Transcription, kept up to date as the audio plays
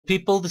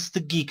people, this is the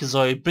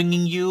Geekazoid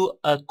bringing you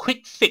a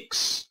quick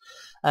fix.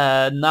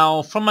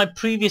 Now from my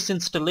previous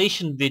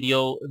installation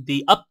video,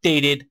 the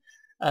updated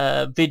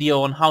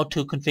video on how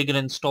to configure and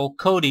install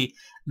Kodi,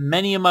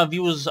 many of my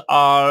viewers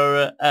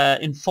are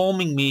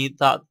informing me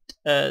that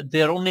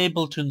they're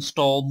unable to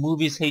install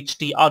Movies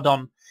HD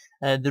add-on.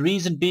 The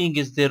reason being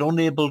is they're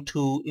unable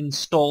to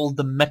install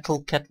the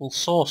MetalKettle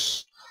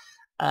Source.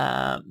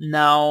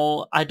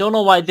 Now I don't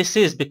know why this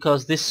is,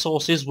 because this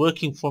source is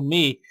working for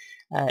me.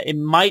 It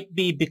might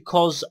be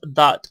because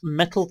that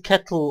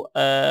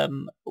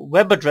MetalKettle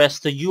web address,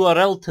 the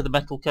URL to the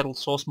MetalKettle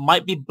source,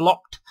 might be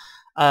blocked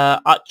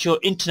at your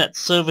internet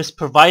service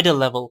provider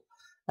level.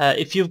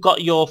 If you've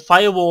got your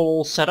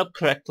firewall set up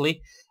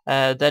correctly,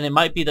 then it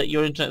might be that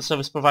your internet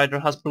service provider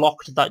has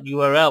blocked that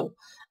URL.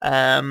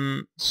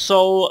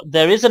 So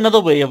there is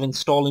another way of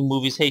installing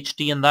Movies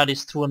HD, and that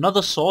is through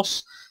another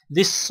source.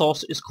 This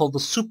source is called the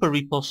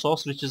SuperRepo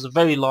Source, which is a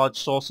very large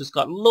source. It's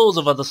got loads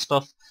of other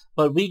stuff,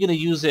 but we're going to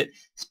use it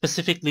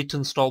specifically to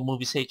install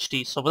Movies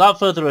HD. So without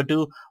further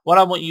ado, what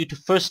I want you to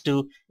first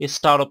do is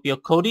start up your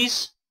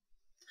Kodis.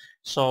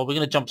 So we're going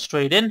to jump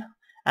straight in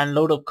and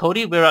load up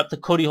Kodi. We're at the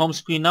Kodi home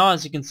screen now.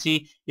 As you can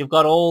see, you've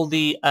got all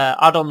the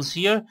add-ons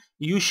here.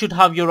 You should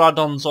have your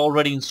add-ons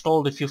already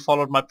installed if you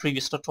followed my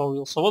previous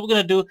tutorial. So what we're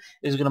going to do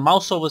is we're going to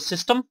mouse over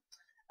System,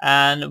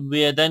 and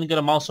we're then going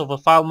to mouse over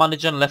File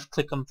Manager and left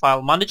click on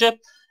File Manager,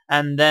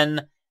 and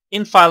then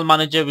in File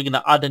Manager we're going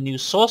to add a new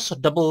source. So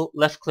double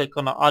left click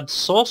on Add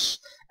Source,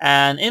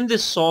 and in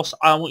this source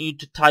I want you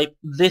to type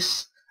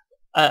this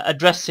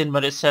address in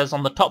where it says,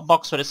 on the top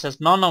box where it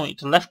says none. I want you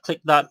to left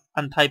click that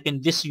and type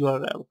in this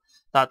URL.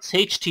 That's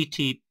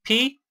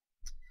http://srp.nu.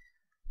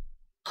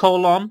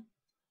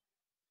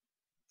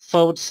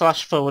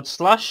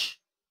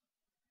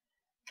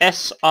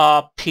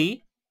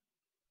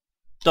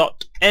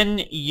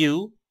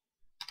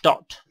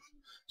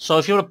 So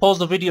if you want to pause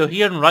the video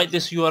here and write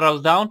this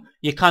URL down,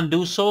 you can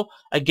do so.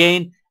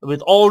 Again,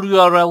 with all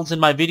URLs in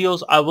my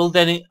videos, I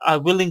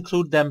will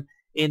include them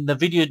in the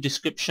video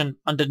description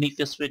underneath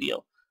this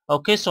video.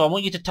 Okay, so I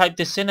want you to type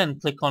this in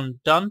and click on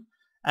Done,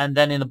 and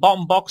then in the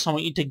bottom box I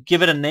want you to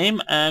give it a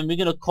name, and we're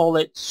going to call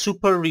it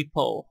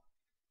SuperRepo.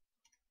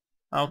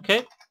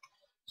 Okay,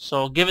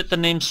 so give it the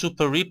name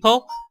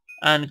SuperRepo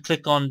and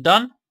click on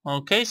Done.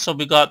 Okay, so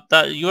we got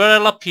that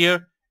URL up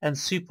here and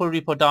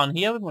SuperRepo down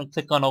here. We're going to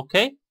click on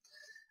OK,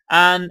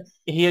 and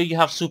here you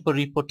have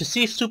SuperRepo. To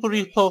see if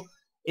SuperRepo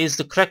is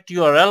the correct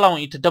URL, I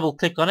want you to double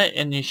click on it,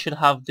 and you should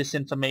have this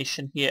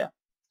information here.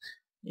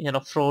 You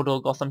know,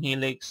 Frodo, Gotham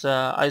Helix,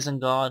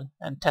 Isengard,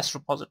 and test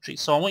repository.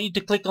 So I want you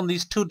to click on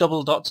these two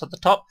double dots at the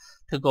top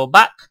to go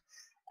back,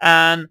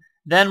 and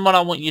then what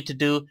I want you to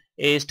do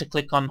is to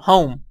click on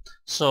Home.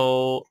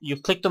 So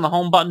you've clicked on the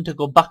Home button to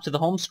go back to the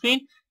home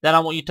screen. Then I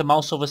want you to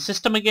mouse over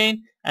System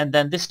again, and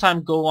then this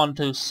time go on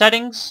to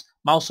Settings,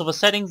 mouse over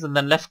Settings, and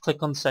then left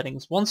click on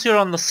Settings. Once you're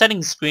on the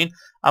Settings screen,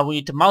 I want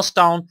you to mouse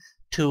down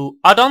to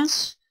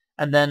Add-ons,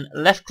 and then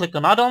left click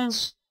on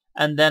Add-ons,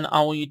 and then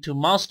I want you to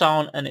mouse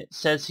down, and it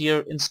says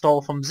here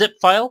Install from Zip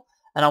File,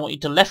 and I want you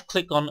to left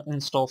click on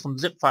Install from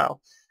Zip File.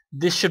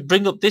 This should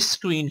bring up this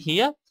screen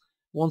here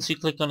once you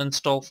click on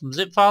Install from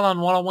Zip File,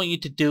 and what I want you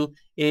to do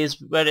is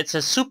where it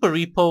says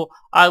SuperRepo,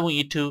 I want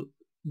you to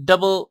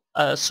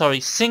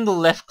single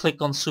left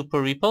click on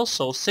SuperRepo,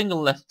 so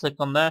single left click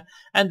on there,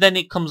 and then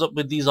it comes up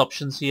with these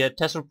options here: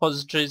 test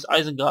repositories,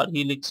 Isengard,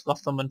 Helix,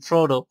 Gotham, and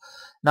Frodo.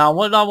 Now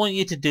what I want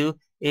you to do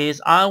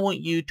is I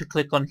want you to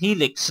click on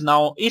Helix.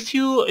 Now if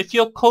your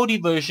Kodi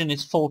version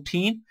is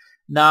 14,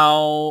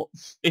 now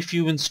if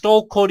you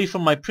install Kodi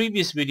from my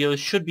previous video, it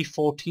should be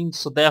 14,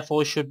 so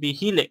therefore it should be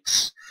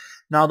Helix.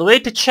 Now the way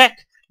to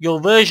check your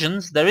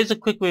versions, there is a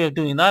quick way of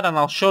doing that, and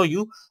I'll show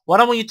you.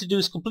 What I want you to do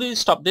is completely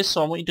stop this,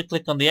 so I want you to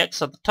click on the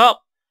X at the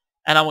top,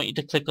 and I want you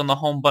to click on the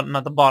Home button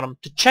at the bottom.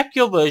 To check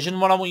your version,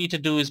 what I want you to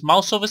do is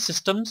mouse over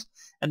Systems,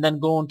 and then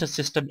go into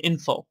System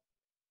Info,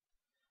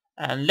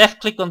 and left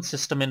click on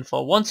System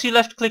Info. Once you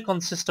left click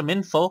on System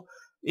Info,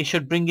 it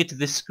should bring you to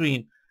this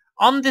screen.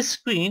 On this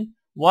screen,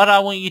 what I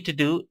want you to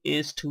do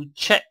is to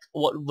check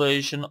what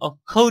version of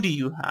Kodi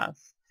you have.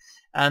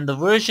 And the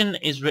version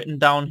is written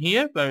down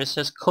here where it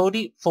says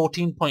Kodi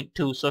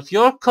 14.2. So if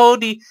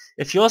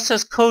yours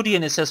says Kodi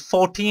and it says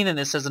 14 and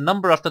it says a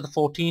number after the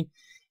 14,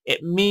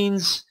 it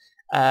means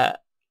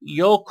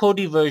your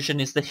Kodi version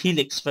is the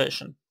Helix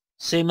version,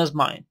 same as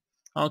mine.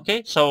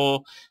 Okay,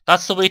 so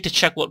that's the way to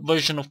check what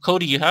version of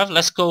Kodi you have.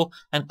 Let's go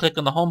and click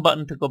on the Home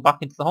button to go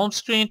back into the home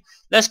screen.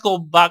 Let's go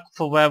back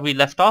for where we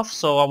left off.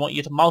 So I want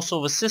you to mouse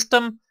over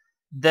System,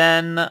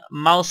 then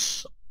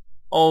mouse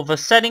over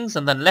Settings,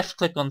 and then left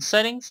click on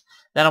Settings.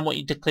 Then I want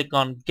you to click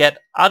on Get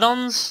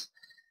Add-ons.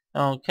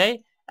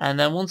 Okay, and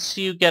then once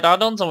you get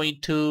add-ons, I want you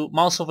to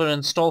mouse over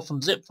Install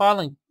from Zip File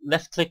and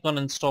left click on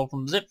Install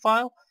from Zip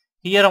File.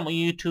 Here I want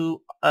you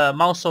to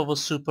mouse over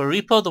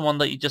SuperRepo, the one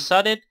that you just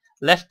added,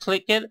 left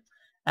click it,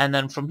 and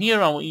then from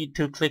here I want you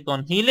to click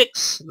on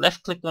Helix,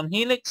 left click on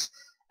Helix,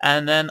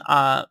 and then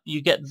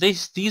you get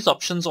these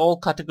options: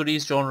 all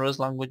categories, genres,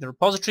 language, and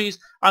repositories.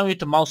 I want you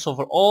to mouse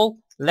over all,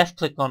 left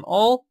click on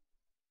all,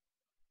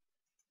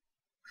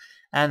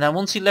 and then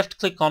once you left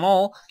click on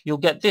all, you'll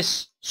get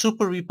this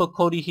SuperRepo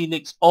Kodi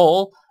Helix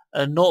all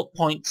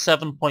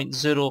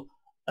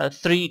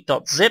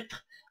 0.7.03.zip.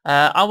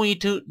 I want you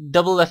to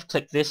double left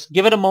click this,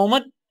 give it a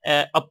moment.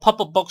 A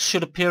pop-up box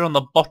should appear on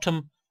the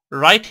bottom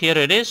right. Here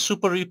it is,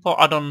 SuperRepo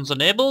add-ons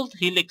enabled,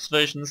 Helix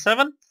version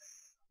 7.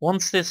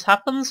 Once this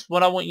happens,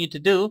 what I want you to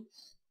do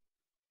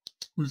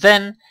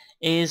then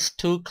is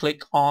to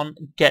click on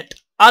get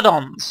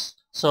add-ons.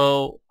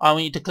 So I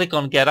want you to click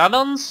on get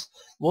add-ons.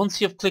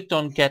 Once you've clicked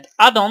on get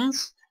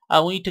add-ons, I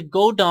want you to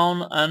go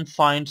down and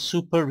find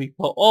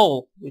SuperRepo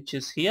all, which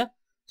is here,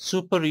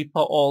 SuperRepo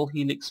all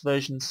Helix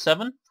version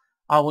 7.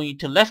 I want you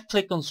to left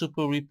click on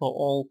SuperRepo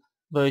all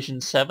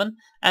version 7,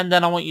 and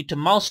then I want you to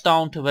mouse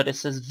down to where it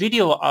says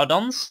video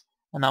add-ons,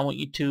 and I want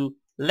you to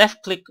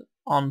left click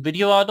on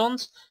video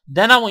add-ons.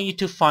 Then I want you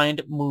to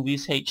find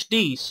Movies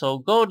HD. So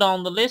go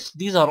down the list.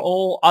 These are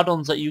all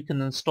add-ons that you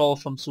can install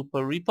from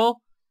SuperRepo,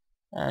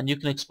 and you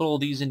can explore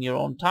these in your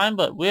own time,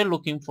 but we're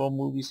looking for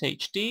Movies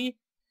HD.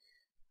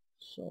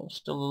 So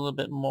still a little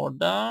bit more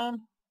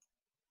down.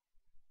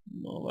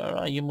 Where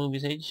are you,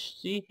 Movies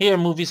HD? Here,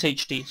 Movies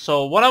HD.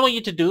 So what I want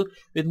you to do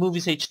with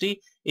Movies HD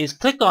is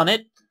click on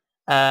it.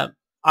 I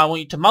want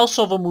you to mouse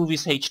over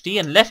Movies HD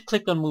and left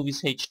click on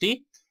Movies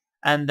HD,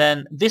 and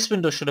then this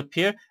window should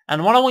appear.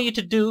 And what I want you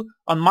to do,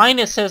 on mine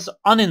it says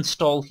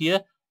uninstall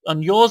here,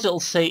 on yours it'll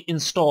say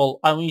install.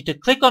 I want you to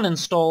click on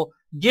install,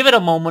 give it a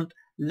moment,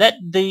 let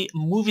the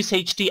Movies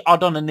HD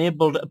add-on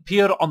enabled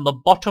appear on the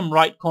bottom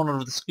right corner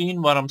of the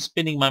screen where I'm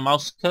spinning my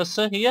mouse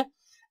cursor here,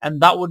 and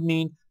that would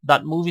mean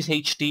that Movies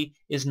HD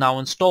is now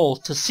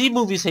installed. To see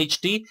Movies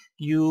HD,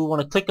 you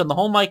want to click on the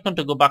home icon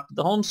to go back to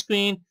the home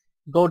screen,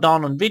 go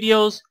down on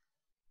videos,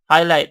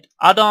 highlight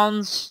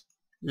add-ons,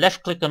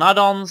 left click on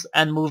add-ons,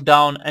 and move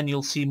down, and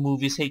you'll see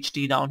Movies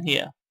HD down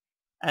here.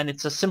 And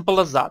it's as simple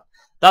as that.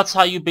 That's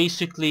how you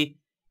basically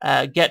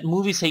get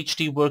Movies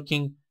HD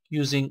working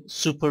using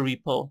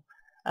SuperRepo.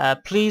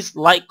 Please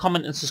like,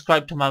 comment and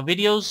subscribe to my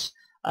videos.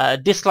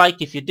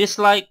 Dislike if you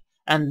dislike,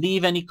 and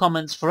leave any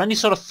comments for any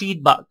sort of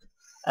feedback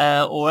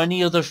or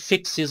any other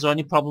fixes or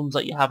any problems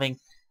that you're having.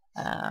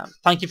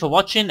 Thank you for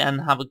watching,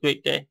 and have a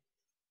great day.